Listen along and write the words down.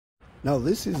Now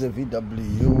this is a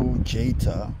VW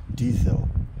Jetta diesel,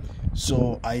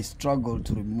 so I struggled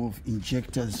to remove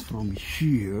injectors from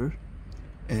here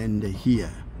and here,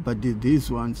 but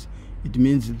these ones, it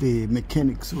means the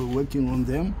mechanics were working on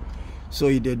them, so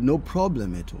it had no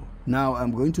problem at all. Now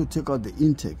I'm going to take out the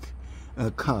intake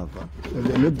cover,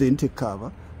 not the intake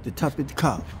cover, the tappet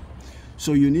cover.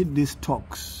 So you need these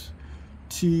Torx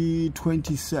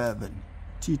T27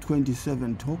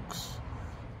 Torx.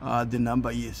 The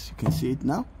number, yes, you can see it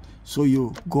now. So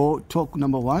you go torque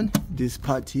number 1, this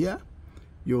part here,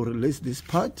 you release this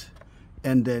part,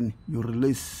 and then you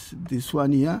release this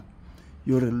one here,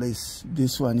 you release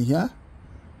this one here,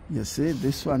 you see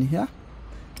this one here,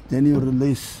 then you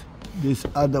release this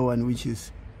other one which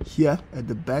is here at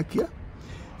the back here,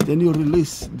 then you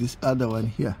release this other one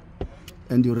here,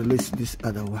 and you release this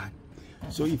other one.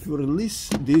 So if you release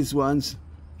these ones,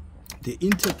 the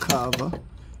intake cover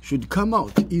should come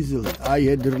out easily. I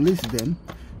had released them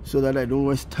so that I don't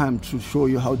waste time to show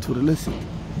you how to release it.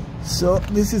 So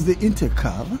this is the intake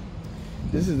cover.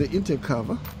 This is the intake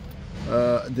cover.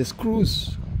 The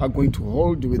screws are going to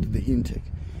hold with the intake.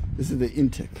 This is the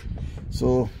intake.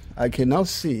 So I can now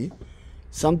see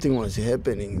something was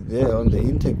happening there on the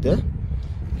intake there.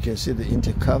 You can see the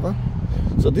intake cover.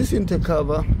 So this intake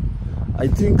cover, I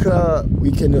think we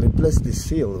can replace the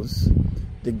seals.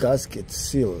 The gasket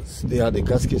seals, they are the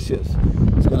gasket seals.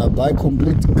 It's gonna buy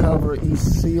complete cover in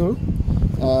seal.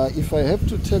 If I have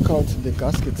to take out the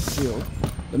gasket seal,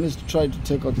 let me try to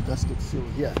take out the gasket seal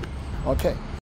here. Okay.